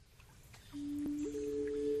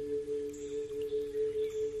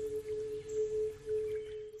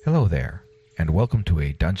Hello there, and welcome to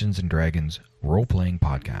a Dungeons & Dragons role-playing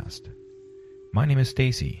podcast. My name is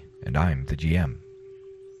Stacy, and I'm the GM.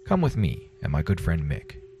 Come with me and my good friend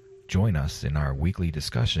Mick. Join us in our weekly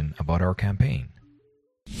discussion about our campaign.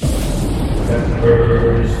 That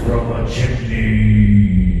burns from a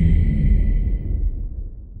chimney.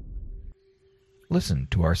 Listen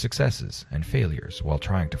to our successes and failures while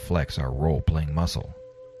trying to flex our role-playing muscle.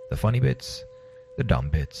 The funny bits, the dumb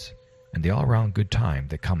bits, and the all-around good time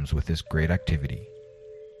that comes with this great activity.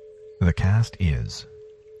 The cast is,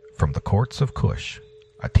 from the courts of Kush,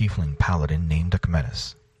 a tiefling paladin named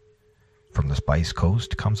Akmenis. From the Spice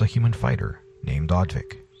Coast comes a human fighter named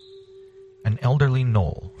Odvik. An elderly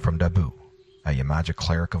gnoll from Dabu, a Yamaja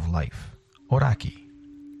cleric of life, Oraki.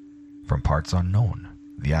 From parts unknown,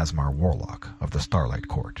 the Asmar warlock of the Starlight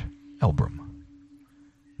Court, Elbrum.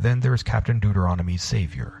 Then there is Captain Deuteronomy's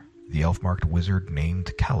savior, the elf-marked wizard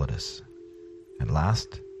named Calidus. And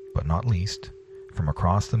last, but not least, from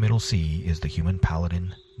across the Middle Sea is the human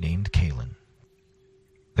paladin named Kalen.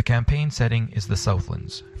 The campaign setting is the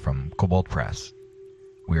Southlands from Cobalt Press.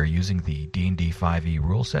 We are using the D&D 5e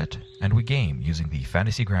rule set, and we game using the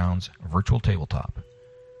Fantasy Grounds virtual tabletop.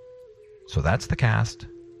 So that's the cast,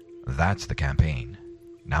 that's the campaign.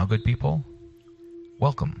 Now, good people,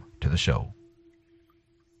 welcome to the show.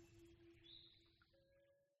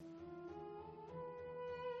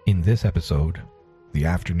 In this episode, the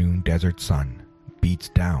afternoon desert sun beats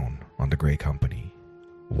down on the Grey Company.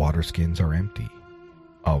 Water skins are empty.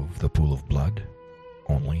 Of the pool of blood,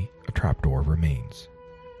 only a trapdoor remains.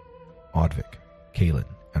 Odvik, Kalen,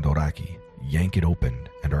 and Oraki yank it open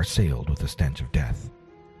and are assailed with the stench of death.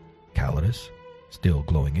 Calidus, still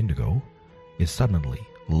glowing indigo, is suddenly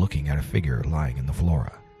looking at a figure lying in the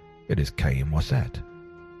flora. It is Caim Wasset.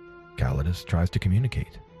 Calidus tries to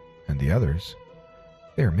communicate, and the others,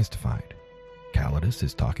 they are mystified. Calidus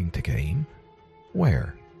is talking to Caim?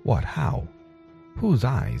 Where? What? How? Whose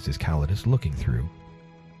eyes is Calidus looking through?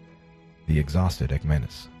 The exhausted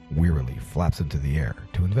Akmenis wearily flaps into the air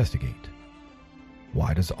to investigate.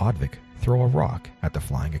 Why does Odvik throw a rock at the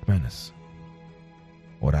flying Akmenis?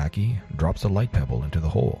 Oraki drops a light pebble into the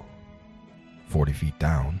hole. 40 feet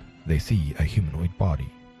down, they see a humanoid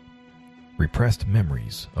body. Repressed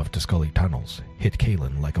memories of Tuscully tunnels hit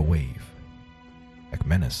Kalen like a wave.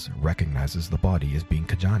 Akmenis recognizes the body as being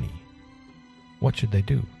Kajani. What should they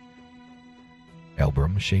do?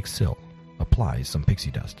 Elbrum shakes Syl, applies some pixie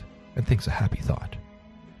dust, and thinks a happy thought.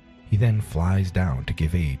 He then flies down to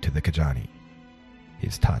give aid to the Kajani.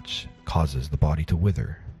 His touch causes the body to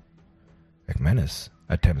wither. Akmenis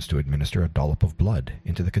attempts to administer a dollop of blood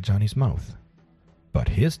into the Kajani's mouth, but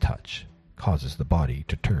his touch causes the body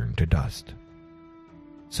to turn to dust.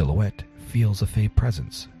 Silhouette feels a fey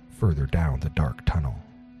presence further down the dark tunnel.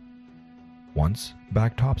 Once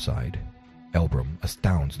back topside, Elbrum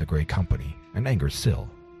astounds the Grey Company and angers Syl.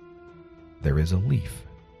 There is a leaf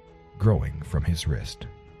growing from his wrist.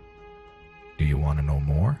 Do you want to know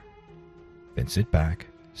more? Then sit back,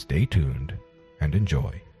 stay tuned, and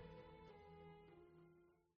enjoy.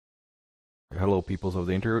 Hello, peoples of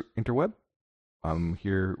the interweb. I'm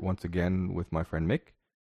here once again with my friend Mick,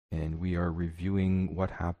 and we are reviewing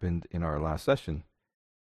what happened in our last session.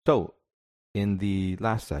 So, in the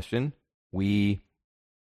last session, you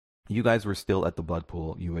guys were still at the blood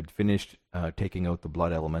pool. You had finished taking out the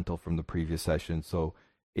blood elemental from the previous session, so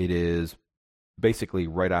it is basically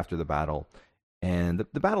right after the battle. And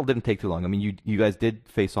the battle didn't take too long. I mean, you guys did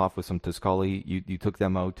face off with some Tuscully. You took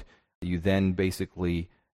them out. You then basically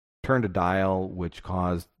turned a dial, which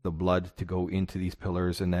caused the blood to go into these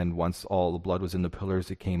pillars, and then once all the blood was in the pillars,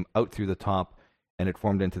 it came out through the top, and it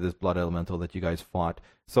formed into this blood elemental that you guys fought.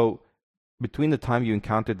 So, between the time you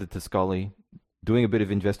encountered the Tuscully, doing a bit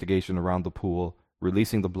of investigation around the pool,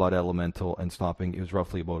 releasing the blood elemental, and stopping, it was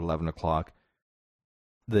roughly about 11 o'clock.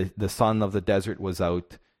 The sun of the desert was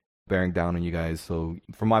out, bearing down on you guys. So,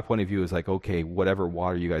 from my point of view, it's like, okay, whatever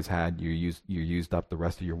water you guys had, you used up the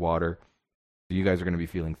rest of your water. So you guys are going to be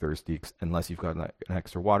feeling thirsty unless you've got an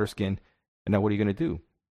extra water skin. And now what are you going to do?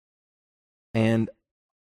 And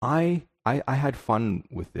I had fun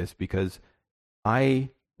with this because I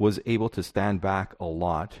was able to stand back a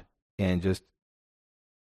lot and just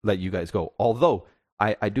let you guys go. Although,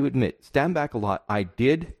 I do admit, stand back a lot. I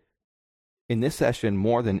did, in this session,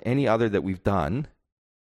 more than any other that we've done,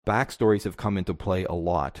 backstories have come into play a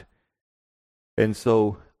lot. And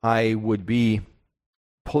so I would be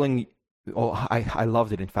pulling... Oh, I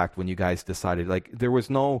loved it, in fact, when you guys decided, like, there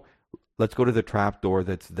was no, let's go to the trap door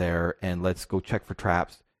that's there and let's go check for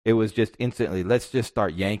traps. It was just instantly, let's just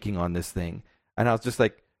start yanking on this thing. And I was just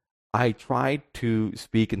like, I tried to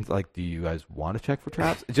speak and like, do you guys want to check for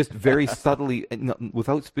traps? Just very subtly,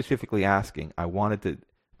 without specifically asking. I wanted to,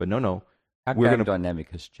 but no. Our We're game gonna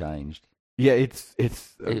dynamic has changed. Yeah, it's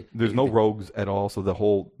there's no it- rogues at all, so the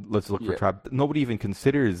whole let's look for Yeah. trap. Nobody even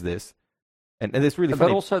considers this, and it's really But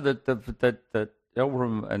funny. also that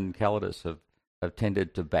Elrum and Calidus have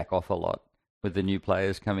tended to back off a lot with the new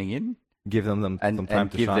players coming in, Give them some time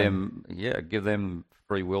and to give shine. give them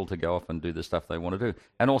free will to go off and do the stuff they want to do.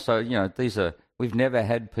 And also, we've never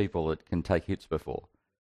had people that can take hits before.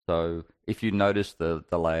 So if you notice the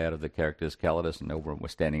layout of the characters, Calidus and Elbrum were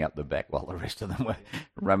standing up the back while the rest of them were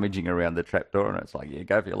rummaging around the trapdoor, and it's like, yeah,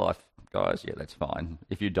 go for your life, guys. Yeah, that's fine.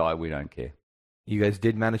 If you die, we don't care. You guys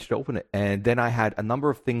did manage to open it, and then I had a number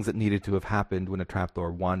of things that needed to have happened when a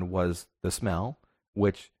trapdoor. One was the smell,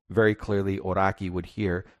 which very clearly Oraki would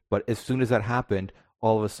hear. But as soon as that happened,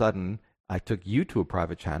 all of a sudden, I took you to a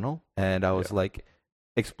private channel, and I was like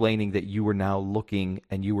explaining that you were now looking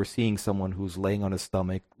and you were seeing someone who's laying on his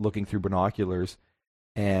stomach, looking through binoculars,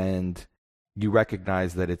 and you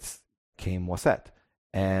recognize that it's Cain Wasset,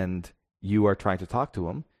 and you are trying to talk to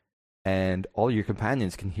him, and all your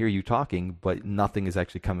companions can hear you talking, but nothing is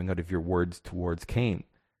actually coming out of your words towards Cain.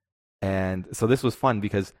 And so this was fun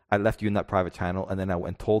because I left you in that private channel, and then I went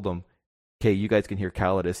and told them, okay, you guys can hear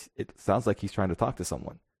Calidus. It sounds like he's trying to talk to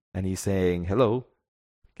someone. And he's saying, hello,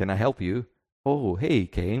 can I help you? Oh, hey,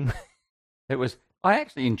 Cain. I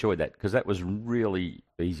actually enjoyed that because that was really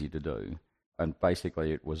easy to do. And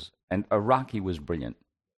basically and Araki was brilliant.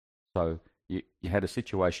 So you had a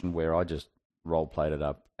situation where I just role-played it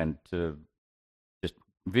up, and to just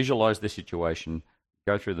visualize the situation,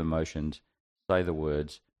 go through the motions, say the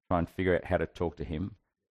words, try and figure out how to talk to him.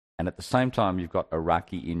 And at the same time, you've got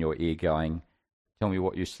Araki in your ear going, tell me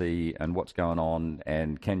what you see and what's going on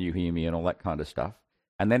and can you hear me and all that kind of stuff.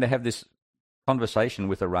 And then to have this conversation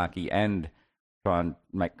with Araki and try and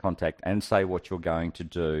make contact and say what you're going to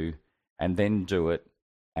do and then do it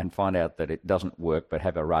and find out that it doesn't work, but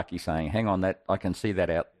have Araki saying, hang on, that I can see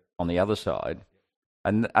that out on the other side.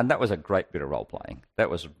 And that was a great bit of role-playing.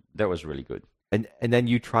 That was really good. And then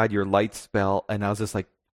you tried your light spell, and I was just like,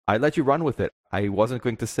 I let you run with it. I wasn't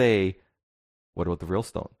going to say, what about the real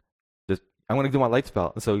stone? Just, I'm going to do my light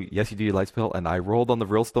spell. And so, yes, you do your light spell, and I rolled on the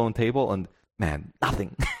real stone table, and man,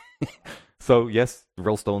 nothing. So, yes,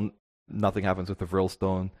 real stone, nothing happens with the real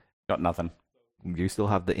stone. Got nothing. You still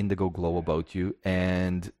have the indigo glow about you,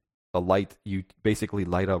 and the light, you basically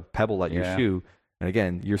light a pebble at your shoe. And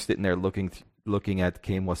again, you're sitting there looking at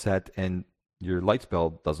Cain Wasset, and your light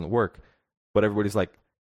spell doesn't work. But everybody's like,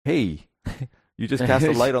 hey, you just cast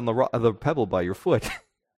a light on the pebble by your foot.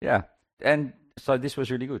 Yeah. And so this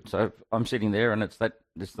was really good. So I'm sitting there, and it's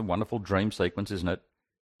the wonderful dream sequence, isn't it?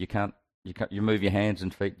 You move your hands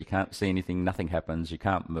and feet, you can't see anything, nothing happens, you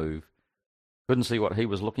can't move. Couldn't see what he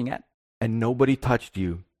was looking at. And nobody touched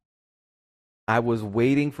you. I was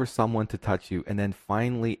waiting for someone to touch you, and then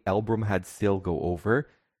finally Elbrum had Syl go over,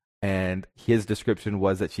 and his description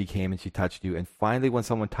was that she came and she touched you, and finally when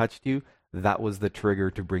someone touched you, that was the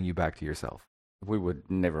trigger to bring you back to yourself. We would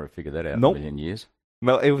never have figured that out Nope. in a million years.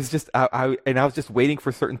 Well, it was just, I was just waiting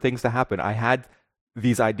for certain things to happen. I had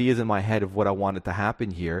these ideas in my head of what I wanted to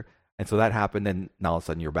happen here, and so that happened, and now all of a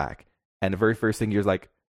sudden you're back. And the very first thing you're like,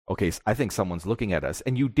 okay, I think someone's looking at us.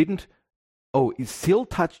 And you didn't, Syl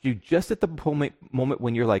touched you just at the moment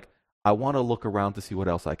when you're like, I want to look around to see what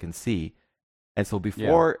else I can see. And so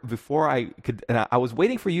before I could, and I was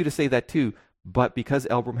waiting for you to say that too, but because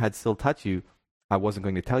Elbrum had Syl touch you, I wasn't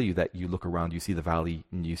going to tell you that you look around, you see the valley,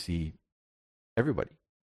 and you see everybody.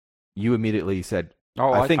 You immediately said,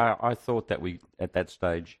 I thought that at that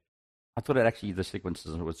stage, I thought actually the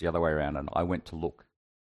sequences was the other way around, and I went to look,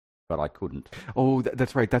 but I couldn't. Oh,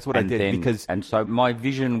 that's right. That's what I did. And so my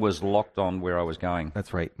vision was locked on where I was going.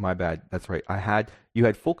 That's right. My bad. That's right. You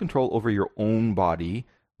had full control over your own body,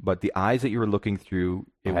 but the eyes that you were looking through,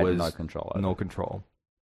 I had no control. No control.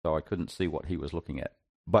 So I couldn't see what he was looking at.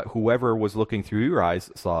 But whoever was looking through your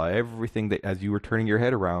eyes saw everything that, as you were turning your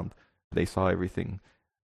head around, they saw everything.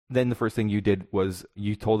 Then the first thing you did was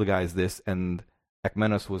you told the guys this, and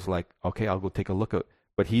Ekmenos was like, okay, I'll go take a look at,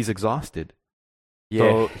 but he's exhausted. Yeah.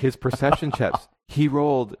 So his perception checks, he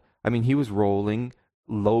was rolling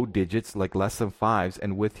low digits, like less than fives,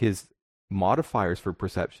 and with his modifiers for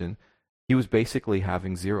perception, he was basically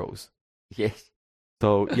having zeros. Yes.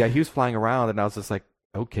 So yeah, he was flying around, and I was just like,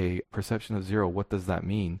 okay, perception of 0, what does that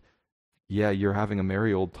mean? Yeah, you're having a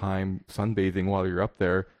merry old time sunbathing while you're up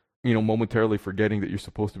there, momentarily forgetting that you're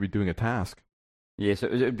supposed to be doing a task. Yes,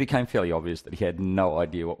 it became fairly obvious that he had no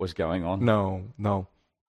idea what was going on. No.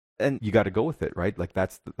 And you got to go with it, right? Like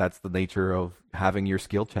that's the nature of having your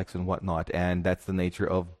skill checks and whatnot, and that's the nature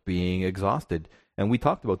of being exhausted. And we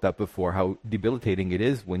talked about that before, how debilitating it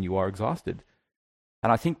is when you are exhausted.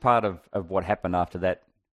 And I think part of what happened after that,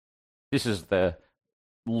 this is the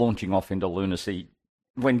launching off into lunacy.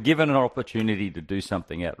 When given an opportunity to do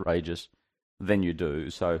something outrageous, then you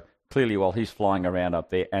do. So clearly while he's flying around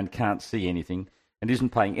up there and can't see anything and isn't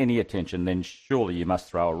paying any attention, then surely you must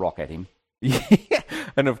throw a rock at him. Yeah.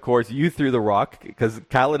 And of course, you threw the rock because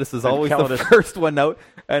Calidus is always the first one out,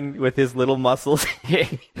 and with his little muscles, yeah,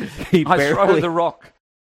 he I barely throw the rock,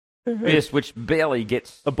 yes, which barely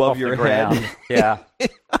gets above off your the ground. head.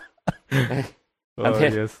 Yeah. Oh,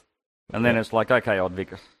 yes. And then it's like, okay,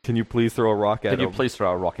 Oddvic, Can you please throw a rock at him? can you please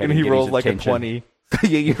throw a rock at And him? he get rolls his like attention? a 20.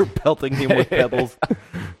 Yeah, you're pelting him with pebbles.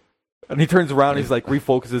 And he turns around and he's like,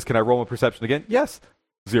 refocuses. Can I roll my perception again? Yes.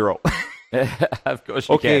 0. Of course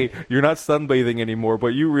you Okay, can. you're not sunbathing anymore, but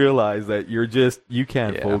you realize that you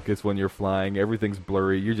can't Yeah. focus when you're flying. Everything's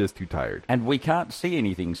blurry. You're just too tired. And we can't see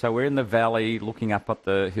anything. So we're in the valley looking up at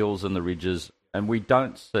the hills and the ridges, and we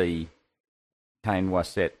don't see Cain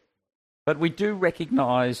Wasset. But we do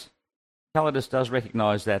recognise, Calidus does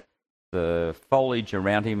recognise that the foliage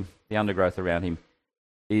around him, the undergrowth around him,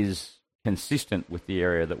 is consistent with the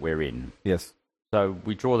area that we're in. Yes. So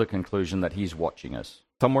we draw the conclusion that he's watching us.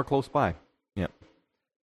 Somewhere close by. Yeah.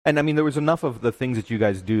 And I mean, there was enough of the things that you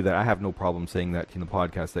guys do that I have no problem saying that in the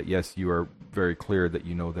podcast, that yes, you are very clear that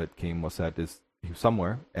you know that Cain Wasset is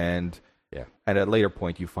somewhere. And Yeah. at a later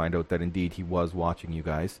point, you find out that indeed he was watching you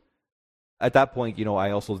guys. At that point,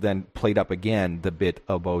 I also then played up again the bit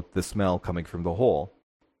about the smell coming from the hole.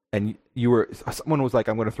 And someone was like,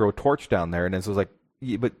 I'm going to throw a torch down there. And then it was like,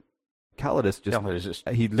 yeah, but Calidus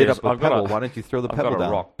he lit up a pebble. Why don't you throw the pebble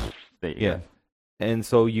down? Rock. There you go. And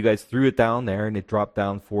so you guys threw it down there, and it dropped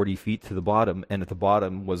down 40 feet to the bottom, and at the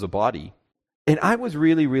bottom was a body. And I was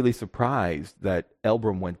really, really surprised that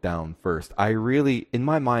Elbrum went down first. In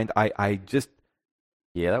my mind,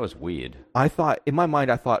 Yeah, that was weird. I thought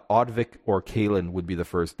Oddvic or Kalen would be the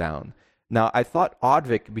first down. Now, I thought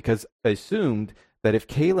Oddvic because I assumed that if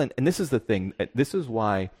Kalen, and this is the thing, this is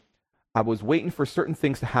why I was waiting for certain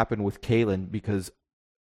things to happen with Kalen, because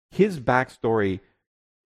his backstory,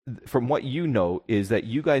 from what you know, is that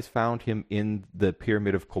you guys found him in the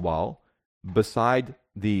Pyramid of Kobal beside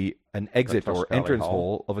an exit or entrance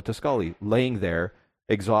hole of a Tuscali, laying there,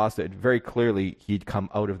 exhausted. Very clearly, he'd come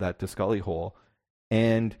out of that Tuscali hole.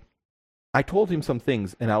 And I told him some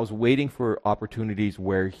things, and I was waiting for opportunities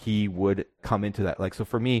where he would come into that. Like, so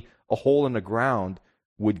for me, a hole in the ground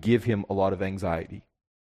would give him a lot of anxiety,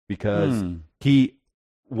 because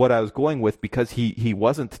what I was going with, because he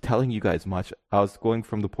wasn't telling you guys much, I was going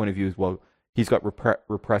from the point of view as well, he's got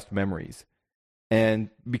repressed memories. And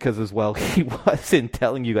because as well, he wasn't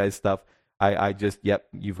telling you guys stuff, I just,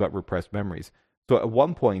 you've got repressed memories. So at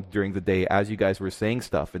one point during the day, as you guys were saying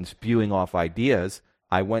stuff and spewing off ideas,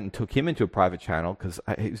 I went and took him into a private channel, because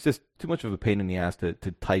it was just too much of a pain in the ass to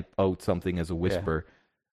type out something as a whisper.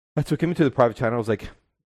 Yeah. I took him into the private channel. I was like,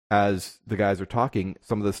 as the guys are talking,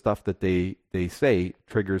 some of the stuff that they say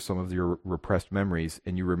triggers some of your repressed memories,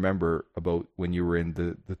 and you remember about when you were in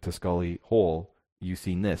the Tuscali hole, you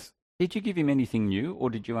seen this. Did you give him anything new, or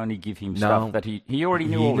did you only give him stuff that he already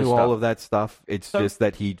knew? He knew all of that stuff. It's just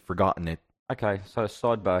that he'd forgotten it. Okay, so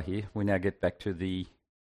sidebar here. We now get back to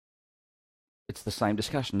it's the same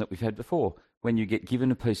discussion that we've had before. When you get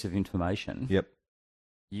given a piece of information,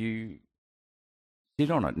 you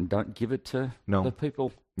sit on it and don't give it to the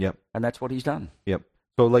people. Yep. And that's what he's done. Yep.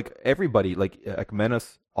 So like everybody, like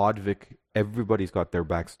Menace, Oddvic, everybody's got their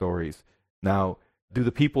backstories. Now, do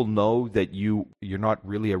the people know that you're not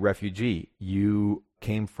really a refugee? You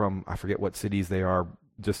came from, I forget what cities they are,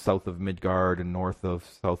 just south of Midgard and north of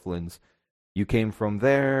Southlands. You came from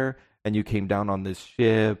there, and you came down on this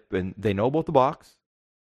ship, and they know about the box.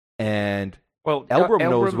 And Elbrum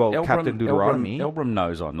knows about Captain Deuteronomy. Elbrum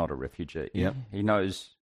knows I'm not a refugee. Yeah. He knows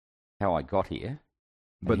how I got here.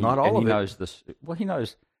 But not all of it. He knows this. Well, he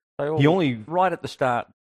knows. Right at the start,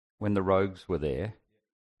 when the rogues were there,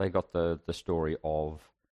 they got the story of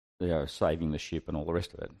saving the ship and all the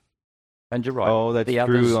rest of it. And you're right. Oh, that's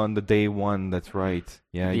true. On the day one, that's right.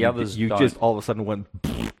 Yeah. The others you just all of a sudden went.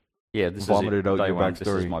 Yeah, this vomited out your backstory. This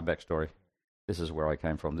is my backstory. This is where I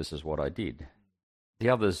came from. This is what I did. The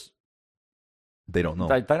others, they don't know.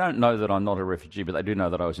 They don't know that I'm not a refugee, but they do know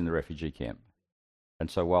that I was in the refugee camp. And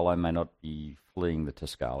so while I may not be fleeing the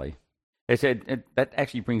Tuscali, that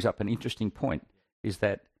actually brings up an interesting point, is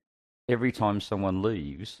that every time someone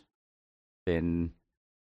leaves and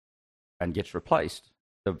gets replaced,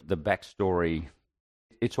 the backstory,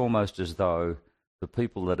 it's almost as though the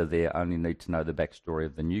people that are there only need to know the backstory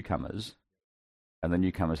of the newcomers, and the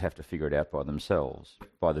newcomers have to figure it out by themselves,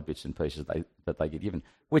 by the bits and pieces that they get given,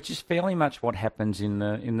 which is fairly much what happens in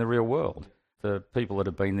the real world. The people that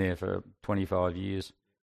have been there for 25 years,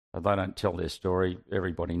 they don't tell their story.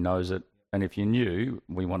 Everybody knows it. And if you're new,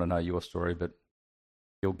 we want to know your story, but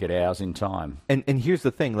you'll get ours in time. And here's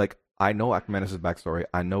the thing, like, I know Akmenis' backstory,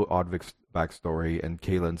 I know Odvik's backstory and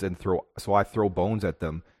Kaelin's, so I throw bones at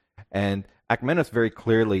them. And Akmenis very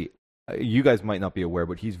clearly, you guys might not be aware,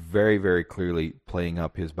 but he's very, very clearly playing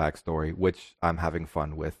up his backstory, which I'm having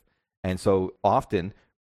fun with. And so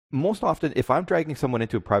most often, if I'm dragging someone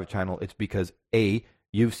into a private channel, it's because A,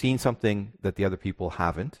 you've seen something that the other people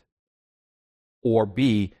haven't, or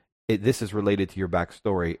B, this is related to your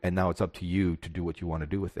backstory, and now it's up to you to do what you want to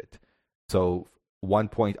do with it. So one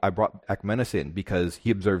point, I brought Akmenis in because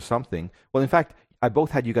he observed something. Well, in fact, I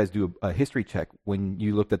both had you guys do a history check when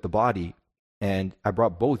you looked at the body, and I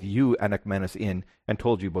brought both you and Akmenis in and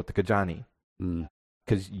told you about the Kajani.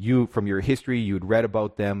 Because you, from your history, you'd read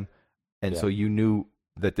about them, and so you knew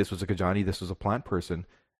that this was a Kajani, this was a plant person.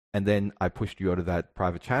 And then I pushed you out of that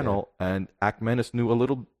private channel, and Akmenis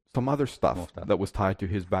knew some other stuff that was tied to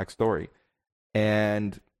his backstory.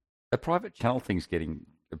 And the private channel thing's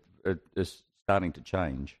is starting to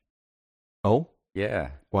change. Oh? Yeah.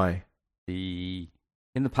 Why?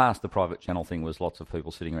 In the past, the private channel thing was lots of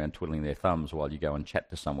people sitting around twiddling their thumbs while you go and chat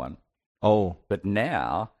to someone. Oh. But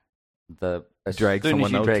now, as soon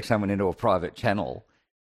as you drag someone into a private channel,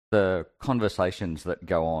 the conversations that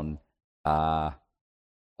go on are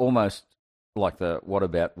almost like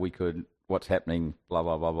what's happening, blah,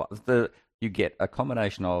 blah, blah, blah. You get a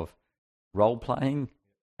combination of role-playing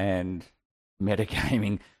and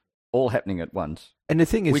metagaming all happening at once. And the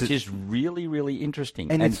thing is... Which is really, really interesting.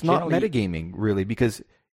 And it's not metagaming, really, because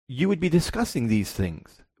you would be discussing these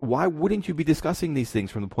things. Why wouldn't you be discussing these things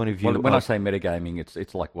from the point of view when I say metagaming,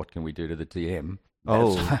 it's like, what can we do to the TM?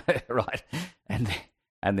 Right.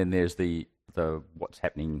 And then there's the what's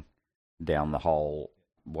happening down the hole,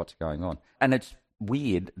 what's going on. And it's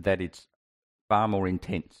weird that it's far more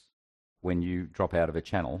intense when you drop out of a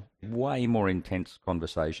channel, way more intense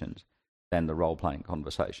conversations than the role-playing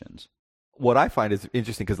conversations. What I find is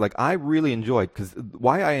interesting, because I really enjoyed, because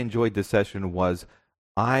why I enjoyed this session was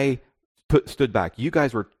I stood back. You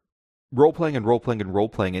guys were role-playing and role-playing and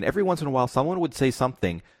role-playing, and every once in a while someone would say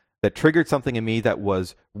something that triggered something in me that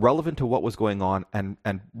was relevant to what was going on and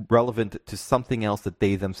relevant to something else that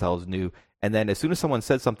they themselves knew. And then as soon as someone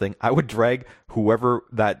said something, I would drag whoever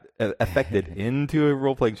that affected into a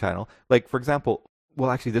role-playing channel. Like, for example, well,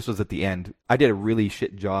 actually, this was at the end. I did a really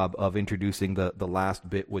shit job of introducing the last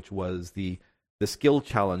bit, which was the skill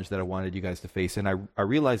challenge that I wanted you guys to face. And I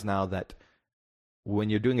realize now that when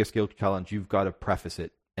you're doing a skill challenge, you've got to preface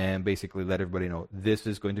it and basically let everybody know this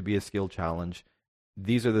is going to be a skill challenge.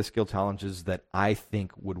 These are the skill challenges that I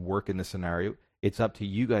think would work in this scenario. It's up to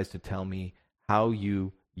you guys to tell me how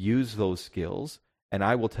you use those skills, and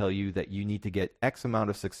I will tell you that you need to get X amount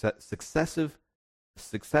of successive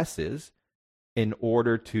successes in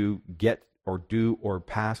order to get or do or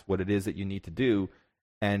pass what it is that you need to do.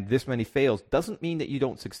 And this many fails doesn't mean that you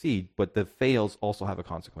don't succeed, but the fails also have a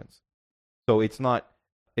consequence. So it's not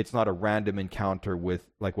a random encounter with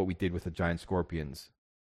like what we did with the giant scorpions.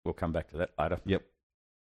 We'll come back to that later. Yep.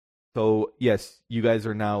 So yes, you guys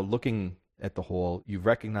are now looking at the hole. You've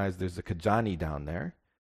recognized there's a Kajani down there.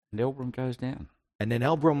 And Elbrum goes down. And then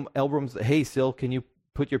Elbrum's, hey, Sil, can you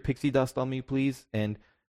put your pixie dust on me, please? And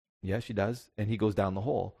yeah, she does. And he goes down the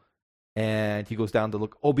hole. And he goes down to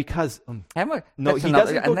look. Oh, because no, he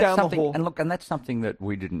doesn't go down the hole. And look, and that's something that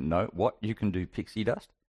we didn't know. What, you can do pixie dust?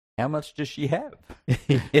 How much does she have?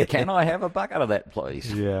 Can I have a bucket of that,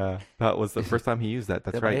 please? Yeah, that was the first time he used that.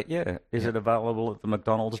 That's right. Yeah. Is it available at the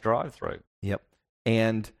McDonald's drive-thru? Yep.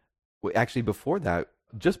 And actually, before that,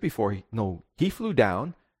 just before he flew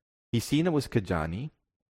down. He seen it was Kajani,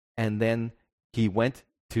 and then he went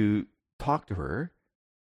to talk to her,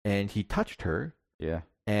 and he touched her. Yeah.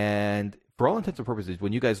 And for all intents and purposes,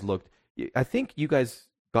 when you guys looked, I think you guys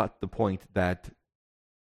got the point that.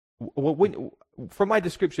 Well, from my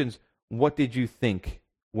descriptions, what did you think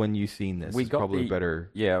when you seen this? We is got probably a better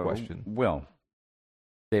question. Well,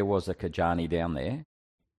 there was a Kajani down there.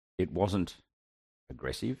 It wasn't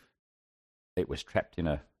aggressive. It was trapped in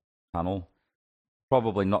a tunnel.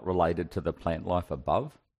 Probably not related to the plant life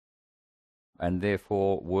above, and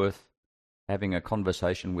therefore worth having a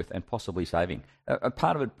conversation with and possibly saving. A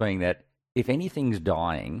part of it being that if anything's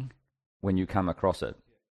dying when you come across it,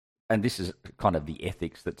 and this is kind of the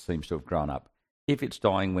ethics that seems to have grown up, if it's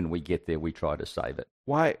dying when we get there, we try to save it.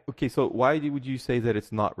 Why? Okay, so why would you say that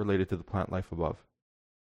it's not related to the plant life above?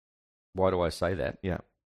 Why do I say that? Yeah.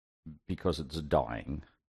 Because it's dying.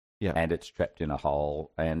 Yeah. And it's trapped in a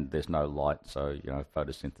hole, and there's no light, so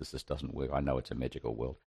photosynthesis doesn't work. I know it's a magical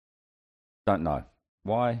world. Don't know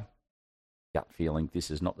why. Gut feeling,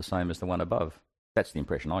 this is not the same as the one above. That's the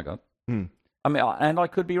impression I got. Hmm. I mean, and I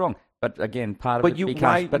could be wrong, but again, part of But it you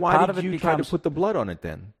becomes. why did you try to put the blood on it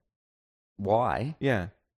then? Why? Yeah.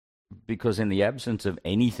 Because in the absence of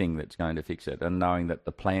anything that's going to fix it, and knowing that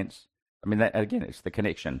the plants, I mean, that, again, it's the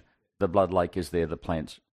connection. The blood lake is there. The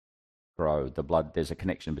plants grow. The blood. There's a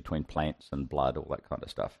connection between plants and blood, all that kind of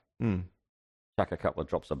stuff. Mm. Chuck a couple of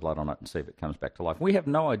drops of blood on it and see if it comes back to life. We have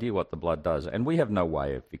no idea what the blood does, and we have no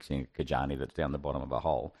way of fixing a Kajani that's down the bottom of a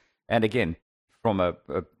hole. And again, from a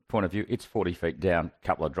point of view, it's 40 feet down,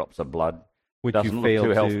 couple of drops of blood. Which doesn't you look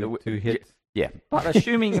too failed healthy. to hit. Yeah, but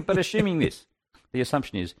assuming this, the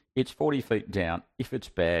assumption is it's 40 feet down. If it's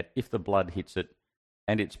bad, if the blood hits it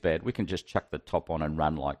and it's bad, we can just chuck the top on and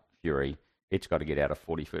run like fury. It's got to get out a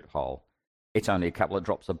 40-foot hole. It's only a couple of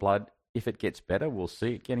drops of blood. If it gets better, we'll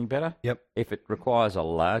see it getting better. Yep. If it requires a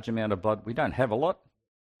large amount of blood, we don't have a lot.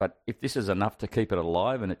 But if this is enough to keep it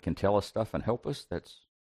alive and it can tell us stuff and help us,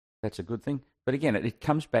 that's a good thing. But again, it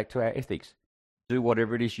comes back to our ethics. Do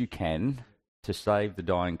whatever it is you can to save the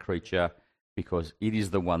dying creature, because it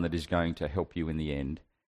is the one that is going to help you in the end.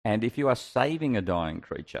 And if you are saving a dying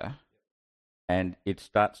creature and it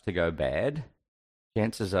starts to go bad,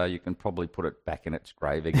 chances are you can probably put it back in its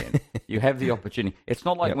grave again. You have the opportunity. It's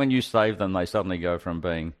not like when you save them, they suddenly go from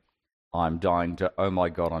being, I'm dying, to, oh my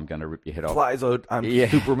God, I'm going to rip your head off. Flies out, I'm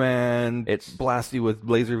Superman, blast you with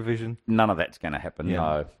laser vision. None of that's going to happen, Yeah.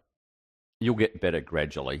 no. You'll get better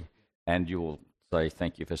gradually, and you'll say,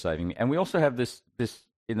 thank you for saving me. And we also have this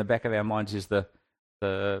in the back of our minds is the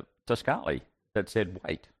Toscali that said,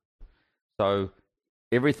 wait. So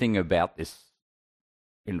everything about this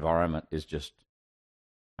environment has just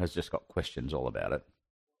got questions all about it.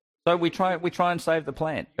 So we try and save the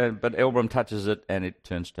plant, but Elbrum touches it and it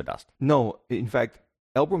turns to dust. No, in fact,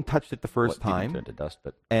 Elbrum touched it the first time. It didn't turn to dust,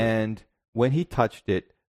 but and when he touched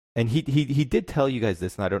it, and he did tell you guys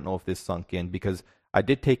this, and I don't know if this sunk in, because I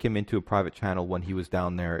did take him into a private channel when he was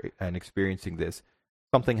down there and experiencing this.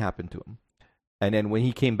 Something happened to him. And then when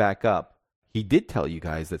he came back up, he did tell you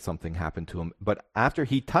guys that something happened to him. But after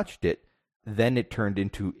he touched it, then it turned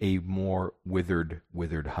into a more withered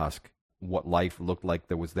husk. What life looked like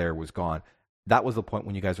that was there was gone. That was the point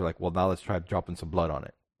when you guys were like, well, now let's try dropping some blood on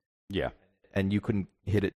it. Yeah. And you couldn't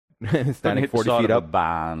hit it standing hit 40 the side feet of up. a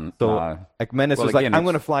barn. So No. Ekmenis Well, was like, again, I'm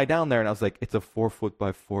going to fly down there. And I was like, it's a 4 foot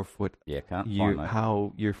by 4 foot. Yeah, can't fly, mate.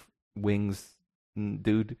 How your wings,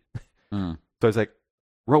 dude. Mm. So I was like,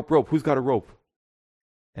 rope. Who's got a rope?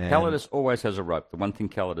 And Calidus always has a rope. The one thing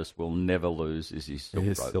Calidus will never lose is his silk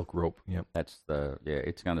rope. silk rope. Yep. That's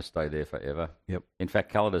it's going to stay there forever. Yep. In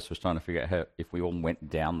fact, Calidus was trying to figure out how, if we all went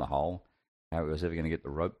down the hole, how he was ever going to get the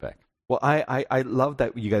rope back. Well, I love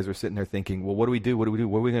that you guys were sitting there thinking, well, what do we do? What are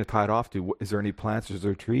we going to tie it off to? Is there any plants? Is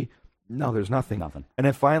there a tree? No, there's nothing. Nothing. And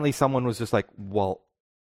then finally someone was just like, well,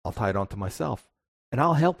 I'll tie it onto myself and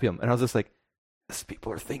I'll help him. And I was just like, this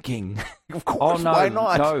people are thinking, of course, no, why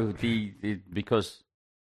not? No, because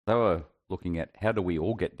they were looking at how do we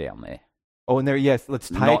all get down there? Oh, and there, yes, let's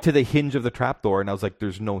tie it to the hinge of the trapdoor. And I was like,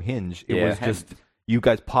 there's no hinge. It was just, you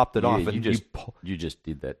guys popped it off. And you just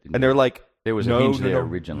did that. And they're like, there was a hinge there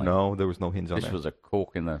originally. No, there was no hinge on there. This was a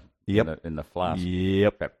cork in the in the flask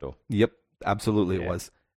trapdoor. Yep, absolutely it was.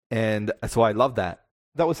 And so I love that.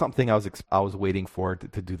 That was something I was waiting for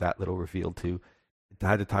to do that little reveal too. I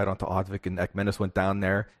had to tie it onto Odvik, and Ekmenis went down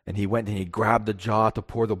there, and he went and he grabbed the jaw to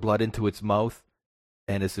pour the blood into its mouth,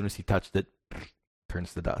 and as soon as he touched it,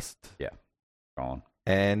 turns to dust. Yeah, gone.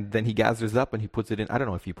 And then he gathers up and he puts it in. I don't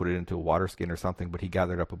know if he put it into a water skin or something, but he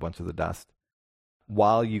gathered up a bunch of the dust.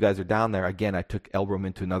 While you guys are down there, again, I took Elbrum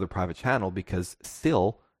into another private channel because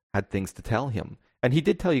Syl had things to tell him. And he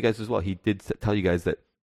did tell you guys as well. He did tell you guys that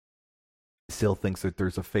Syl thinks that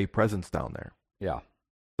there's a Fey presence down there. Yeah.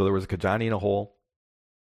 So there was a Kajani in a hole,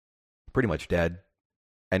 pretty much dead.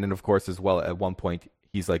 And then, of course, as well, at one point,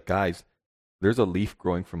 he's like, guys, there's a leaf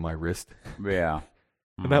growing from my wrist. Yeah.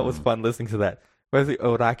 And that was fun listening to that. But I was like,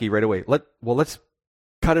 Oraki right away, let's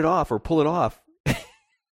cut it off or pull it off.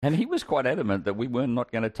 And he was quite adamant that we were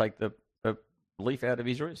not going to take the leaf out of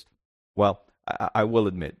his wrist. Well, I will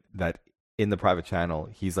admit that in the private channel,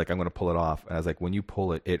 he's like, I'm going to pull it off. And I was like, when you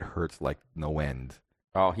pull it, it hurts like no end.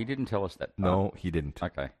 Oh, he didn't tell us that. No, he didn't.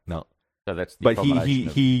 Okay. No. So that's the But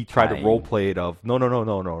he tried to pain. role play it of,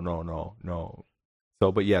 no.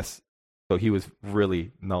 So, but yes. So he was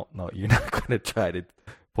really, no, you're not going to try to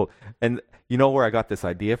pull. And you know where I got this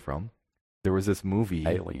idea from? There was this movie.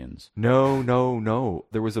 Aliens. No.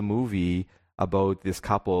 There was a movie about this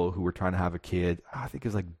couple who were trying to have a kid. I think it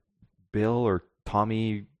was like Bill or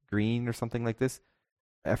Tommy Green or something like this.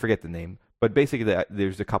 I forget the name. But basically,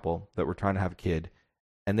 there's a couple that were trying to have a kid,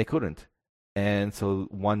 and they couldn't. And so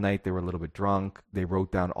one night they were a little bit drunk. They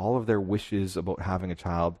wrote down all of their wishes about having a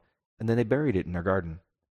child, and then they buried it in their garden.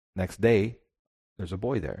 Next day, there's a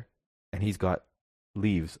boy there, and he's got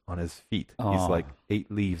leaves on his feet. Oh. He's like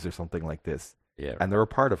 8 leaves or something like this. Yeah. And they're a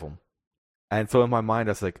part of him. And so in my mind,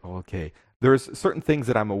 I was like, oh, okay. There's certain things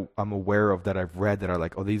that I'm aware of that I've read that are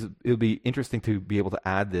like, oh, it'll be interesting to be able to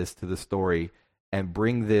add this to the story and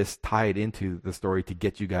bring this, tie it into the story to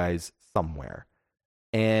get you guys somewhere.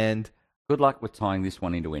 And Good luck with tying this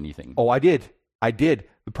one into anything. oh, I did.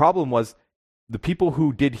 The problem was the people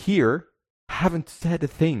who did hear haven't said a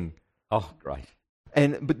thing. Oh, great.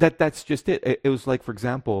 But that's just it. It was like, for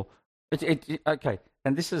example, Okay,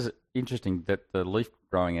 and this is interesting that the leaf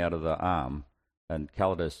growing out of the arm and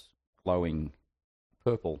Calidus glowing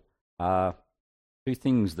purple are two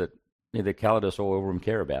things that neither Calidus or Ilbrim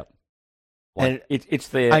care about. Like, it's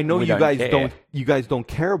there. I know we you guys care, you guys don't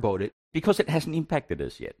care about it. because it hasn't impacted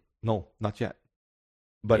us yet. No, not yet.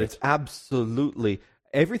 But Yes. it's absolutely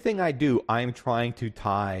everything I do, I'm trying to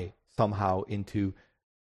tie somehow into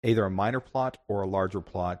either a minor plot or a larger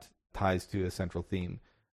plot ties to a central theme.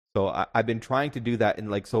 So I've been trying to do that,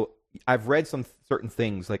 and like, so I've read some certain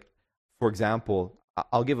things. Like, for example,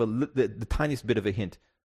 I'll give the tiniest bit of a hint.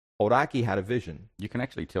 Oraki had a vision. You can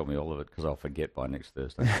actually tell me all of it because I'll forget by next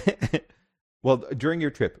Thursday. Well, during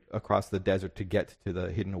your trip across the desert to get to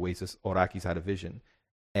the hidden oasis, Oraki's had a vision.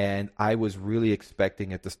 And I was really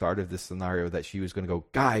expecting at the start of this scenario that she was going to go,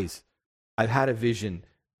 guys, I've had a vision.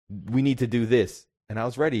 We need to do this. And I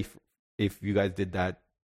was ready. If you guys did that,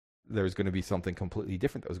 there was going to be something completely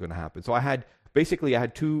different that was going to happen. So I had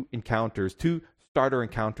 2 starter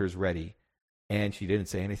encounters ready. And she didn't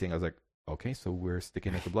say anything. I was like, okay, so we're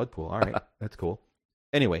sticking at the blood pool. All right, that's cool.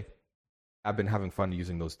 Anyway, I've been having fun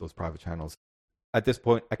using those private channels. At this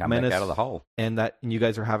point, Come back Ekmenis out of the hole. and you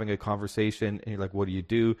guys are having a conversation, and you're like, what do you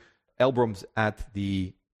do? Elbrim's at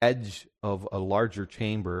the edge of a larger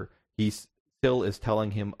chamber. He still is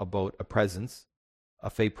telling him about a presence, a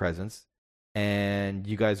fey presence, and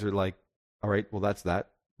you guys are like, all right, well, that's that.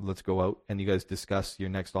 Let's go out, and you guys discuss your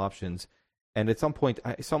next options. And at some point,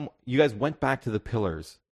 you guys went back to the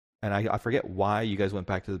pillars, and I forget why you guys went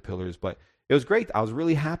back to the pillars, but it was great. I was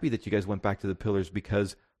really happy that you guys went back to the pillars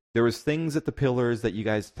because there was things at the pillars that you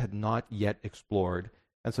guys had not yet explored,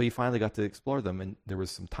 and so you finally got to explore them. And there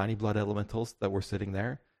was some tiny blood elementals that were sitting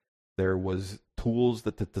there. There was tools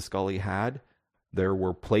that the Tiscali had. There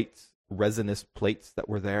were plates, resinous plates that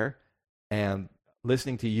were there. And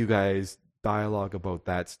listening to you guys dialogue about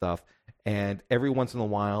that stuff, and every once in a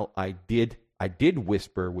while, I did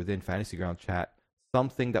whisper within Fantasy Ground chat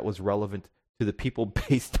something that was relevant to the people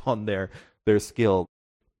based on their skill.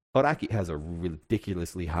 Oraki has a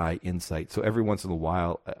ridiculously high insight, so every once in a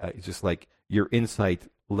while, it's just like your insight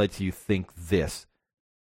lets you think this,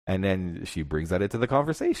 and then she brings that into the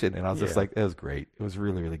conversation, and I was just like, it was great. It was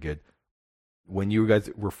really, really good. When you guys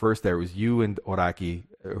were first there, it was you and Oraki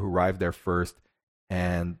who arrived there first,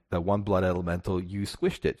 and the one blood elemental, you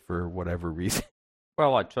squished it for whatever reason.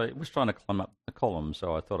 Well, I was trying to climb up the column,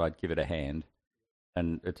 so I thought I'd give it a hand.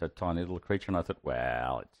 And it's a tiny little creature, and I thought,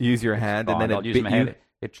 well, Use your hand, and then I'll it use bit my you. hand.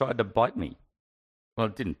 It tried to bite me. Well,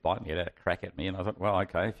 it didn't bite me. It had a crack at me, and I thought, well,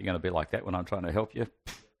 okay, if you're going to be like that when I'm trying to help you.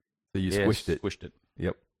 So you Yeah, squished it. Squished it.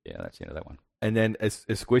 Yep. Yeah, that's the end of that one. And then as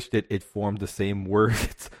squished it, it formed the same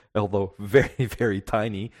words, although very, very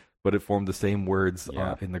tiny, but it formed the same words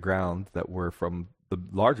Yeah. in the ground that were from the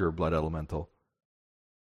larger blood elemental.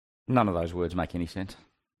 None of those words make any sense.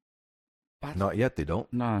 But Not yet, they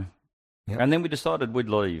don't. no. Yep. And then we decided we'd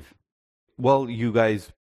leave. Well, you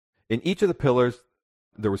guys, in each of the pillars,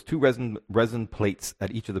 there was 2 resin plates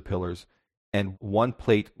at each of the pillars, and one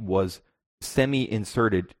plate was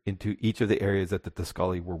semi-inserted into each of the areas that the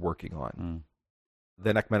Tiscali were working on. Mm.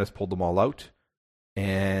 Then Ekmenis pulled them all out,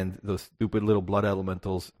 and those stupid little blood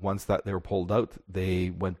elementals, once that they were pulled out,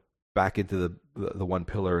 they went back into the one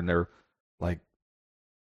pillar, and they're like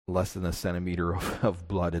less than a centimeter of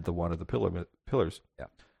blood at the one of the pillars. Yeah.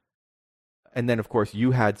 And then, of course,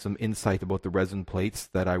 you had some insight about the resin plates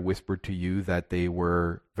that I whispered to you that they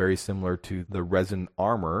were very similar to the resin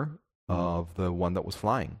armor of the one that was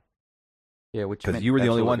flying. Yeah, which Because meant you were the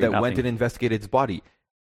only one that absolutely went and nothing. investigated its body.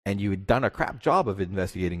 And you had done a crap job of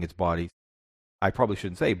investigating its body. I probably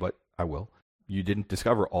shouldn't say, but I will. You didn't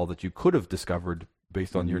discover all that you could have discovered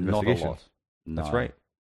based on your Not a investigation. lot. No. That's right.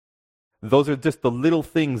 those are just the little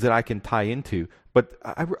things that I can tie into. But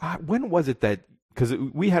when was it that, because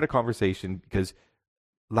we had a conversation, because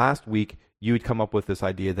last week you had come up with this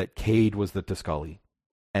idea that Cade was the Tuscully.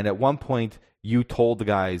 And at one point you told the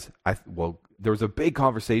guys, there was a big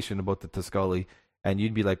conversation about the Tuscully, and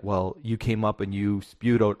you'd be like, well, you came up and you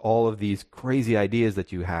spewed out all of these crazy ideas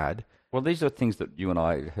that you had. Well, these are things that you and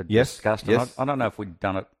I had discussed. And I don't know if we'd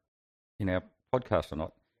done it in our podcast or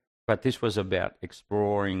not, but this was about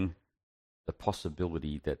exploring the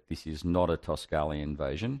possibility that this is not a Tuscali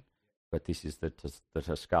invasion, but this is the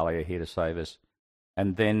Tuscali are here to save us.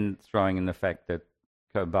 And then throwing in the fact that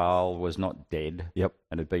Cabal was not dead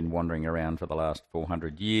and had been wandering around for the last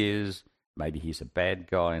 400 years. Maybe he's a bad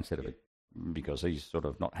guy instead of because he's sort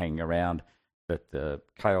of not hanging around. That the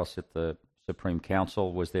chaos at the Supreme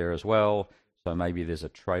Council was there as well. So maybe there's a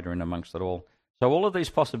traitor in amongst it all. So all of these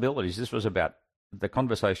possibilities, this was about, the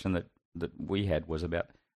conversation that we had was about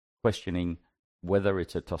questioning whether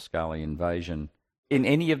it's a Tuscali invasion. In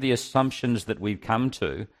any of the assumptions that we've come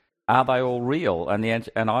to, are they all real? And the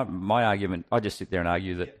answer, my argument, I just sit there and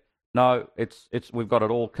argue that no, it's we've got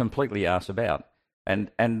it all completely arse about. And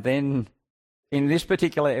then in this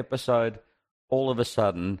particular episode, all of a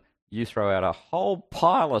sudden you throw out a whole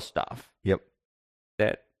pile of stuff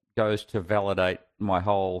that goes to validate my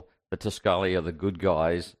whole, the Tuscali are the good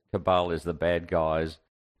guys, Cabal is the bad guys,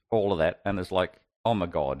 all of that, and it's like, oh my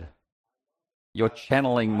God, you're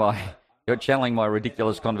channeling my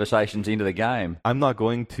ridiculous conversations into the game. I'm not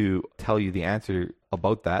going to tell you the answer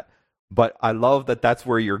about that, but I love that that's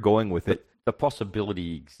where you're going with it. The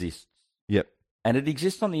possibility exists. Yep. And it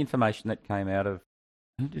exists on the information that came out of,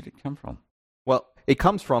 who did it come from? Well, it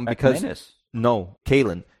comes from because... No,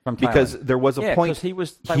 Kalen. Because there was a point he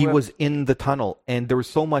was in the tunnel, and there was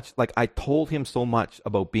so much, like I told him so much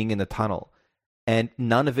about being in the tunnel, and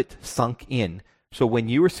none of it sunk in. So when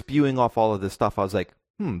you were spewing off all of this stuff, I was like,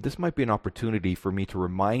 this might be an opportunity for me to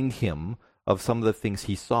remind him of some of the things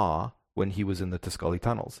he saw when he was in the Tuscali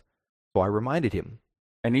tunnels. So I reminded him.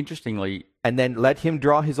 And interestingly... And then let him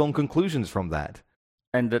draw his own conclusions from that.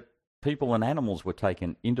 And that people and animals were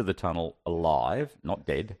taken into the tunnel alive, not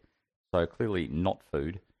dead. So clearly not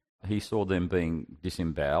food. He saw them being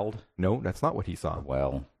disemboweled. No, that's not what he saw.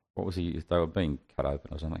 Well, what was he? They were being cut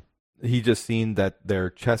open or something. He just seen that their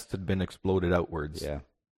chests had been exploded outwards. Yeah.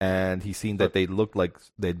 And he seen that they looked like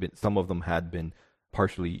some of them had been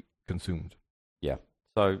partially consumed. Yeah.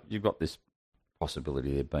 So you've got this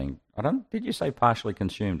possibility of being, did you say partially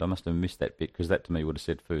consumed? I must have missed that bit, because that to me would have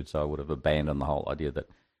said food, so I would have abandoned the whole idea that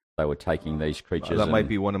they were taking these creatures. That might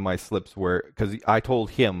be one of my slips because I told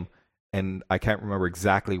him, and I can't remember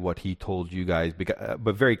exactly what he told you guys,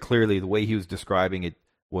 but very clearly the way he was describing it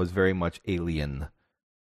was very much alien.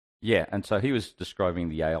 Yeah, and so he was describing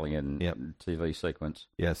the Alien TV sequence.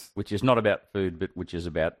 Yes. Which is not about food, but which is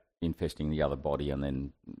about infesting the other body and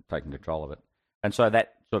then taking control of it. And so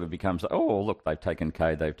that sort of becomes, oh, look, they've taken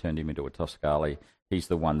Cade, they've turned him into a Tuscali. He's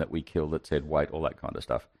the one that we killed that said, wait, all that kind of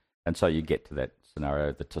stuff. And so you get to that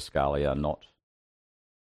scenario, the Tuscali are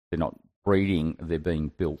they're not breeding, they're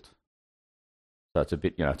being built. So it's a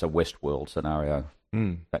bit, it's a Westworld scenario,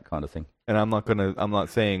 that kind of thing. And I'm not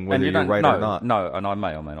saying whether you're right or not. No, and I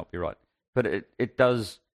may or may not be right. But it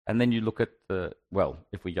does, and then you look at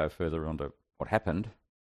if we go further on to what happened.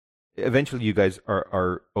 Eventually you guys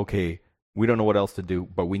are okay, we don't know what else to do,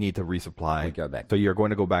 but we need to resupply. We go back. So you're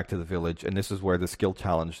going to go back to the village, and this is where the skill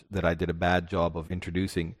challenge that I did a bad job of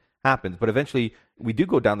introducing happens. But eventually we do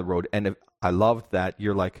go down the road, and I loved that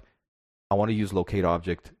you're like, I want to use locate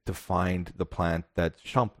object to find the plant that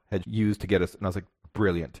Shump had used to get us. And I was like,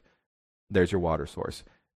 brilliant. There's your water source.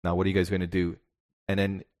 Now, what are you guys going to do? And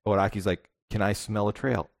then Oraki's like, can I smell a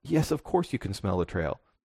trail? Yes, of course you can smell a trail.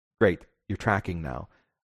 Great. You're tracking now.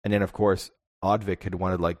 And then, of course, Odvik had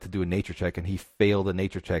wanted to do a nature check, and he failed a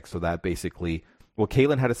nature check. So that basically,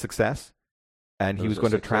 Kalen had a success, and he was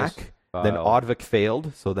going to track. Then Odvik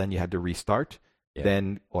failed, so then you had to restart. Yeah.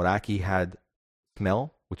 Then Oraki had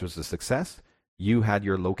smell, which was a success. You had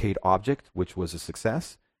your locate object, which was a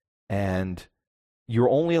success. And you're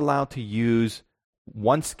only allowed to use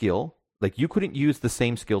one skill. Like, you couldn't use the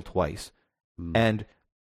same skill twice. And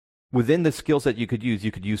within the skills that you could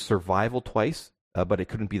use survival twice, but it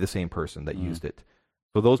couldn't be the same person that used it.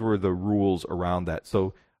 So those were the rules around that.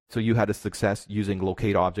 So you had a success using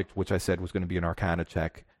locate object, which I said was going to be an Arcana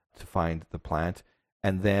check to find the plant.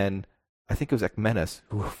 And then I think it was Ekmenis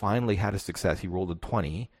who finally had a success. He rolled a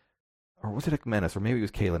 20. Or was it Ekmenis? Or maybe it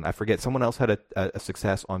was Kalen. I forget. Someone else had a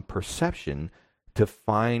success on perception to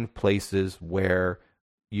find places where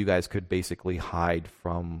you guys could basically hide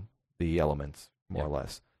from the elements, more or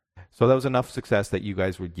less. So that was enough success that you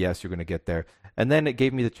guys would, yes, you're going to get there. And then it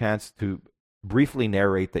gave me the chance to briefly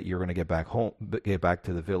narrate that you're going to get back home, get back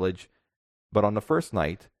to the village. But on the first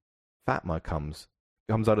night, Fatma comes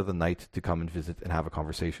out of the night to come and visit and have a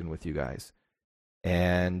conversation with you guys.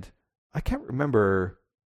 And I can't remember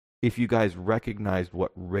if you guys recognized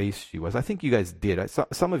what race she was. I think you guys did.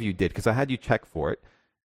 Some of you did, because I had you check for it.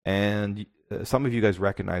 And some of you guys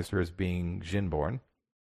recognized her as being Jinborn.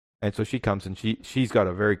 And so she comes and she's got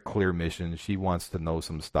a very clear mission. She wants to know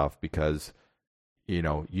some stuff because,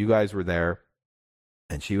 you guys were there.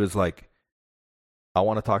 And she was like, I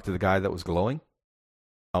want to talk to the guy that was glowing.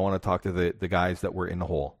 I want to talk to the guys that were in the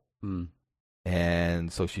hole.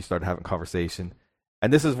 And so she started having conversation.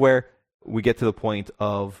 And this is where we get to the point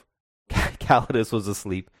of Calidus was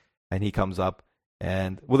asleep and he comes up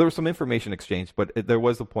and, well, there was some information exchanged, but there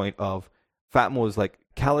was the point of Fatma was like,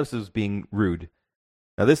 Calidus is being rude.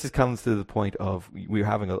 Now this comes to the point of, we were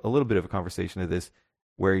having a little bit of a conversation of this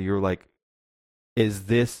where you're like, is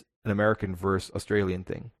this an American versus Australian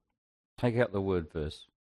thing? Take out the word verse.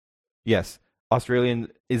 Yes. Australian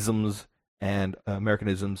isms and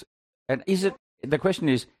Americanisms. And the question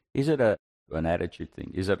is it an attitude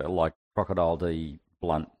thing? Is it like Crocodile D,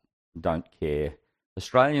 blunt, don't care?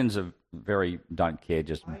 Australians are very don't care,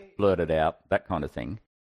 just blurt it out, that kind of thing.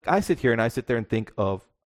 I sit here and think of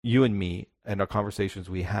you and me and our conversations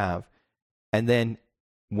we have. And then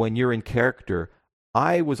when you're in character,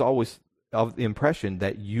 I was always of the impression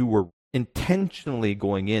that you were intentionally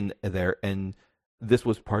going in there and this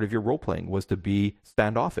was part of your role playing, was to be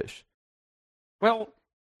standoffish. Well,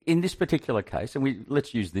 in this particular case, and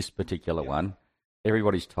let's use this particular one,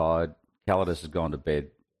 everybody's tired, Calidus has gone to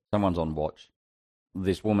bed, someone's on watch,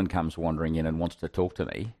 this woman comes wandering in and wants to talk to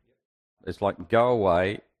me. It's like, go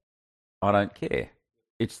away, I don't care.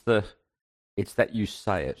 It's that you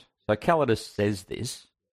say it. So Calidus says this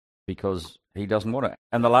because he doesn't want to.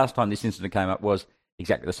 And the last time this incident came up was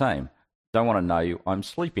exactly the same. Don't want to know you, I'm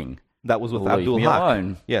sleeping. That was with Leave Abdul me Haq.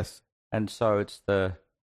 alone. Yes. And so it's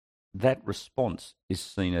that response is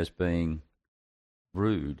seen as being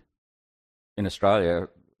rude. In Australia,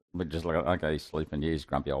 we're just like, okay, he's sleeping, he's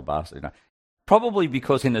grumpy old bastard. Probably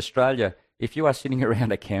because in Australia, if you are sitting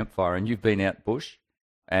around a campfire and you've been out bush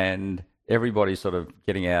and everybody's sort of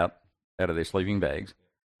getting out of their sleeping bags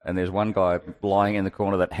and there's one guy lying in the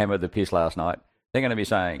corner that hammered the piss last night, they're going to be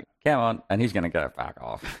saying, come on, and he's going to go, fuck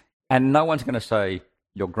off. And no one's going to say,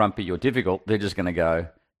 you're grumpy, you're difficult. They're just going to go,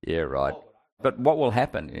 yeah, right. But what will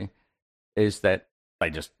happen is that they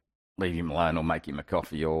just leave him alone or make him a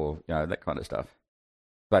coffee or, that kind of stuff.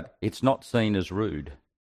 But it's not seen as rude.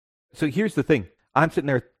 So here's the thing. I'm sitting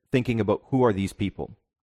there thinking about who are these people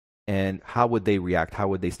and how would they react? How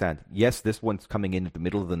would they stand? Yes, this one's coming in at the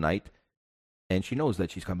middle of the night and she knows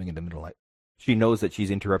that she's coming in the middle of the night. She knows that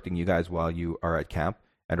she's interrupting you guys while you are at camp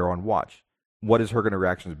and are on watch. What is her going to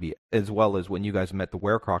reactions be? As well as when you guys met the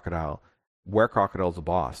Were-Crocodile Crocodile's a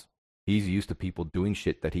boss. He's used to people doing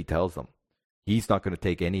shit that he tells them. He's not going to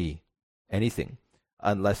take anything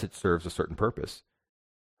unless it serves a certain purpose.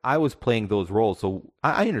 I was playing those roles, so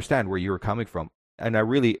I understand where you were coming from. And I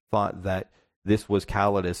really thought that this was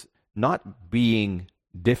Calidus not being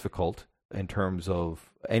difficult in terms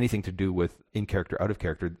of anything to do with in character, out of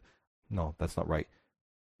character. No, that's not right.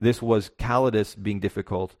 This was Calidus being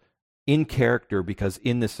difficult in character because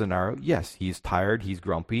in this scenario, yes, he's tired, he's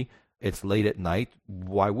grumpy, it's late at night.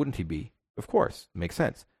 Why wouldn't he be? Of course, makes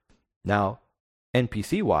sense. Now,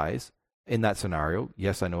 NPC-wise, in that scenario,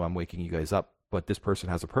 yes, I know I'm waking you guys up, but this person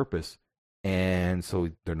has a purpose, and so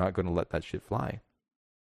they're not going to let that shit fly.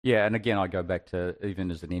 Yeah, and again, I go back to even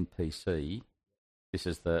as an NPC, this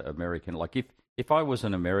is the American. Like if I was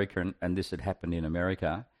an American and this had happened in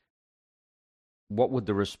America, what would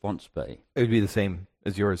the response be? It would be the same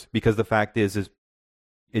as yours, because the fact is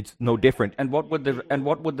it's no different. And what would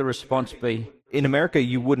the response be? In America,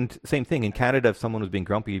 you wouldn't. Same thing. In Canada, if someone was being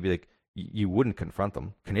grumpy, you'd be like, you wouldn't confront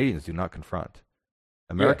them. Canadians do not confront.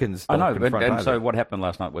 Americans don't confront and either. so what happened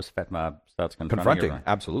last night was Fatma starts confronting everyone.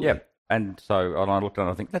 Absolutely. Yeah, and so I looked at it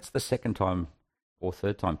and I think that's the second time or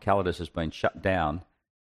third time Calidus has been shut down.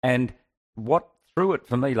 And what threw it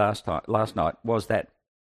for me last night was that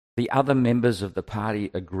the other members of the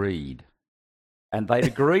party agreed. And they'd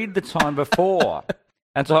agreed the time before.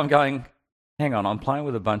 And so I'm going, hang on, I'm playing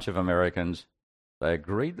with a bunch of Americans. They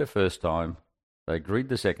agreed the first time. They agreed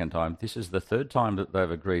the second time. This is the third time that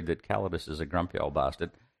they've agreed that Calidus is a grumpy old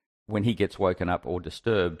bastard. When he gets woken up or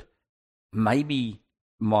disturbed, maybe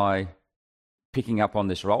my picking up on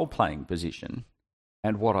this role-playing position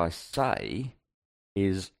and what I say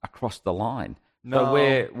is across the line. No.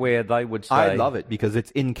 So where they would say... I love it because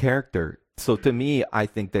it's in character. So to me, I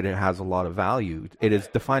think that it has a lot of value. It is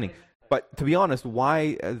defining. But to be honest,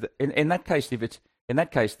 why? In that case,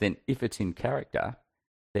 then if it's in character,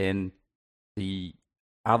 then the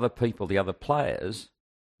other people, the other players,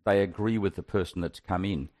 they agree with the person that's come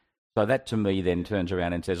in. So that to me then turns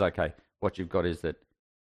around and says, okay, what you've got is that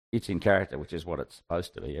it's in character, which is what it's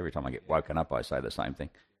supposed to be. Every time I get woken up, I say the same thing.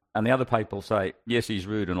 And the other people say, yes, he's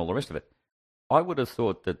rude and all the rest of it. I would have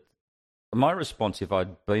thought that my response, if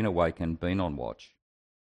I'd been awake and been on watch,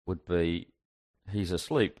 would be, he's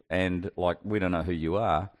asleep, and like, we don't know who you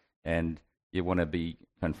are, and you want to be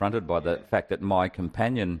confronted by the fact that my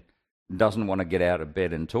companion doesn't want to get out of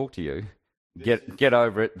bed and talk to you. Get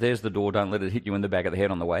over it. There's the door. Don't let it hit you in the back of the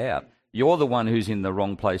head on the way out. You're the one who's in the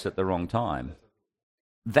wrong place at the wrong time.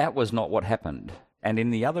 That was not what happened. And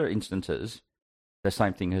in the other instances, the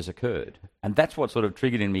same thing has occurred. And that's what sort of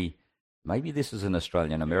triggered in me, maybe this is an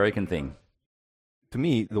Australian-American thing. To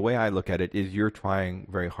me, the way I look at it is you're trying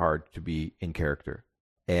very hard to be in character.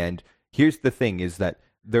 And here's the thing is that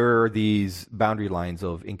there are these boundary lines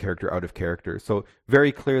of in character, out of character. So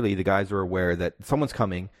very clearly the guys are aware that someone's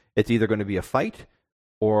coming. It's either going to be a fight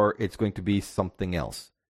or it's going to be something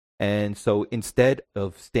else. And so instead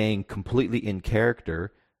of staying completely in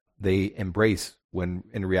character, they embrace when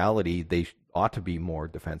in reality they ought to be more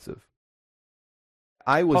defensive.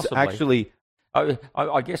 I was Possibly. actually...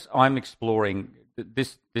 I guess I'm exploring...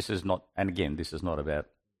 This is not, and again, this is not about,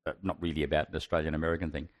 not really about an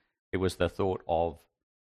Australian-American thing. It was the thought of,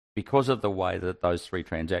 because of the way that those three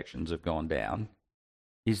transactions have gone down,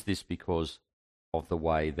 is this because of the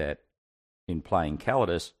way that in playing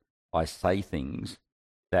Calidus, I say things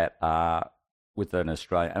that are with an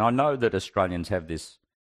Australian, and I know that Australians have this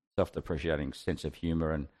self-depreciating sense of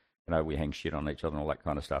humour, and we hang shit on each other and all that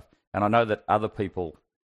kind of stuff. And I know that other people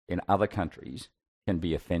in other countries can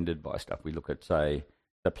be offended by stuff. We look at, say,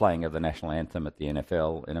 the playing of the national anthem at the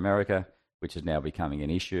NFL in America, which is now becoming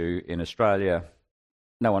an issue. In Australia,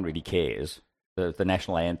 no one really cares. The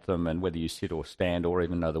national anthem and whether you sit or stand or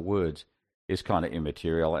even know the words is kind of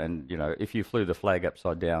immaterial. And, if you flew the flag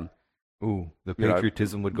upside down... Ooh, the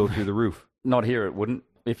patriotism would go through the roof. Not here, it wouldn't.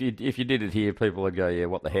 If you did it here, people would go, yeah,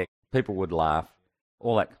 what the heck? People would laugh,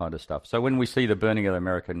 all that kind of stuff. So when we see the burning of the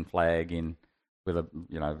American flag with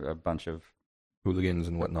a bunch of hooligans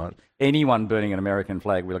and whatnot. Anyone burning an American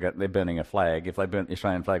flag, we look at, they're burning a flag. If they burnt the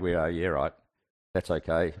Australian flag, we go, yeah, right, that's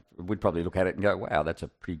okay. We'd probably look at it and go, wow, that's a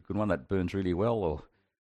pretty good one. That burns really well.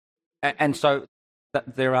 And so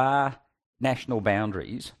there are national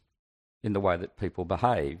boundaries in the way that people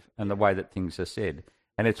behave and the way that things are said.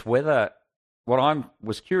 And it's whether, what I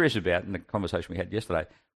was curious about in the conversation we had yesterday,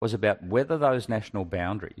 was about whether those national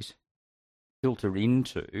boundaries filter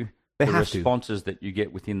into the responses that you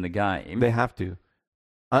get within the game. They have to.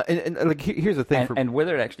 And like, here's the thing. And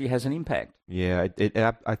whether it actually has an impact. Yeah,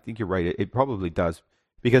 I think you're right. It probably does.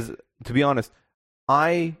 Because, to be honest,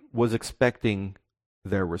 I was expecting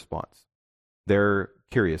their response. They're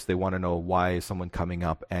curious. They want to know why is someone coming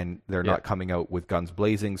up, and they're not coming out with guns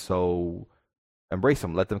blazing, so embrace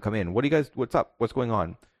them. Let them come in. What's up? What's going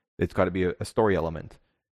on? It's got to be a story element.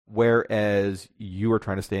 Whereas you are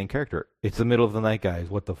trying to stay in character. It's the middle of the night, guys.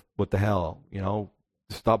 What the hell?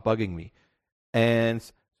 Stop bugging me. And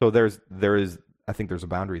so I think there's a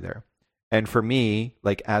boundary there. And for me,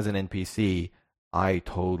 like as an NPC, I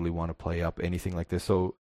totally want to play up anything like this.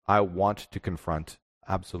 So I want to confront,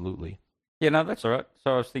 absolutely. Yeah, no, that's all right.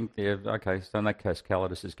 So I was thinking, okay, so in that case,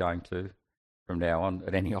 Calidus is going to, from now on,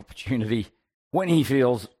 at any opportunity, when he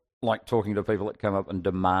feels like talking to people that come up and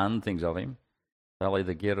demand things of him, they'll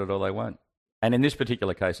either get it or they won't. And in this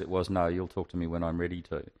particular case, it was, no, you'll talk to me when I'm ready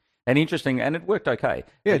to. And interesting, and it worked okay.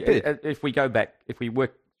 Yeah, it did. If we go back, if we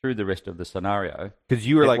work through the rest of the scenario... Because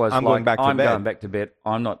you were like, I'm going back to bed. I'm going back to bed.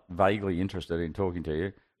 I'm not vaguely interested in talking to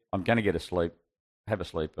you. I'm going to get have a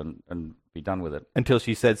sleep and be done with it. Until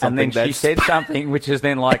she said something. And then she said something, which is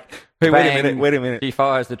then like, hey, bang, wait a minute. She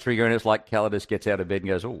fires the trigger, and it's like Calidus gets out of bed and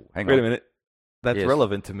goes, oh, hang on. Wait a minute. That's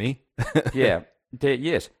relevant to me. Yeah.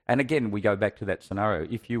 Yes. And again, we go back to that scenario.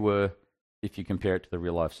 If you compare it to the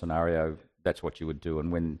real life scenario, that's what you would do.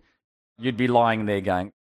 And when you'd be lying there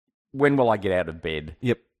going, when will I get out of bed?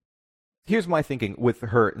 Yep. Here's my thinking with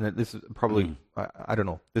her, and this is probably, I don't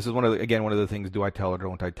know. This is one of the things, do I tell or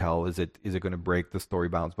don't I tell? Is it going to break the story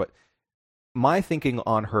bounds? But my thinking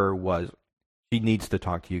on her was, she needs to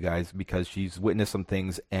talk to you guys because she's witnessed some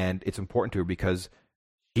things, and it's important to her because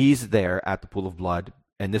she's there at the Pool of Blood,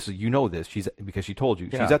 and this is, because she told you.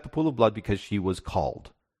 Yeah. She's at the Pool of Blood because she was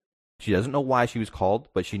called. She doesn't know why she was called,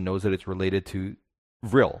 but she knows that it's related to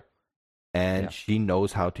Vril. And she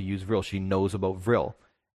knows how to use Vril. She knows about Vril.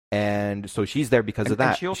 And so she's there because of that.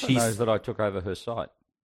 And she also knows that I took over her site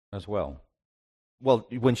as well. Well,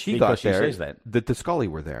 when she Because got she there, says that. the Tuscali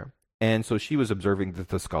were there. And so she was observing the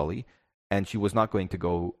Tuscali, and she was not going to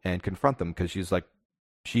go and confront them because she's like,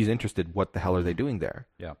 she's interested. What the hell are they doing there?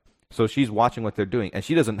 Yeah. So she's watching what they're doing, and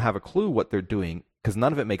she doesn't have a clue what they're doing because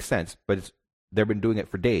none of it makes sense, but they've been doing it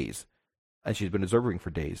for days, and she's been observing for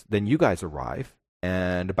days. Then you guys arrive,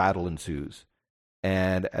 and a battle ensues.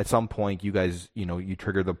 And at some point, you guys, you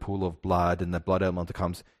trigger the pool of blood, and the blood elemental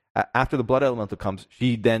comes. After the blood elemental comes,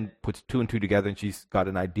 she then puts 2 and 2 together, and she's got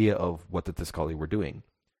an idea of what the Tuscali were doing.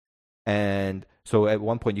 And so at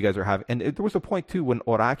one point, you guys are having, and there was a point too when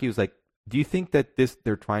Oraki was like, "Do you think that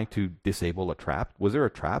they're trying to disable a trap? Was there a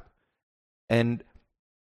trap?" And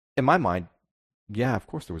in my mind, yeah, of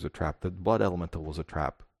course there was a trap. The blood elemental was a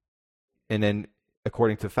trap. And then,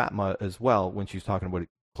 according to Fatma as well, when she's talking about it,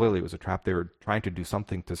 clearly it was a trap. They were trying to do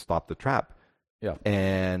something to stop the trap. Yeah.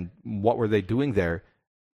 And what were they doing there?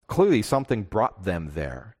 Clearly something brought them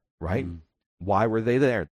there, right? Mm. Why were they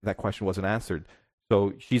there? That question wasn't answered.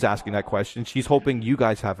 So she's asking that question. She's hoping you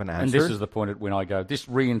guys have an answer. And this is the point at when I go, this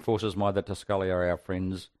reinforces my that Tuscali are our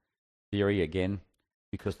friends theory again,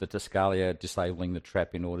 because the Tuscali are disabling the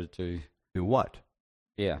trap in order to... Do what?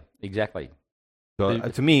 Yeah, exactly. So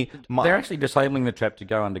to me... they're actually disabling the trap to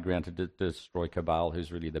go underground to destroy Cabal,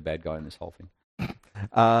 who's really the bad guy in this whole thing.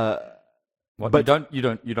 What, but you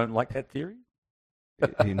don't like that theory?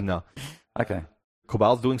 No. Okay.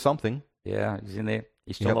 Cabal's doing something. Yeah, he's in there.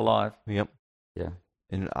 He's still alive. Yep. Yeah.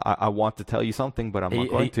 And I want to tell you something, but I'm not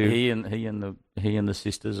going to. He and the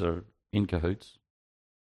sisters are in cahoots.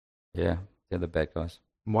 Yeah, they're the bad guys.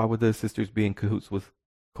 Why would the sisters be in cahoots with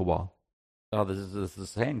Cabal? Oh, there's the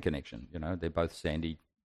sand connection. They're both sandy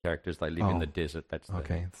characters. They live in the desert. That's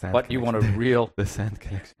okay. But you want a real the sand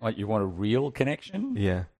connection? What, you want a real connection?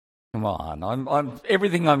 Yeah. Come on, I'm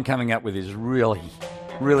everything I'm coming up with is really,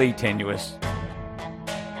 really tenuous.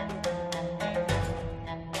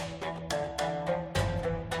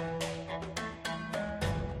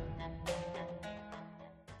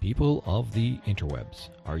 People of the interwebs,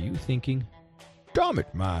 are you thinking, "Damn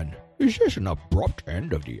it, man, is this an abrupt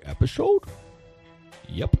end of the episode?"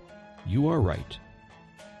 Yep, you are right.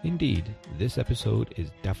 Indeed, this episode is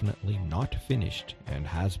definitely not finished and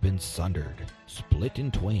has been sundered, split in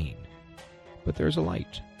twain. But there's a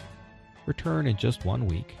light. Return in just 1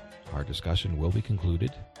 week. Our discussion will be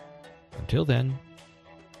concluded. Until then,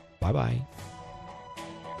 bye-bye.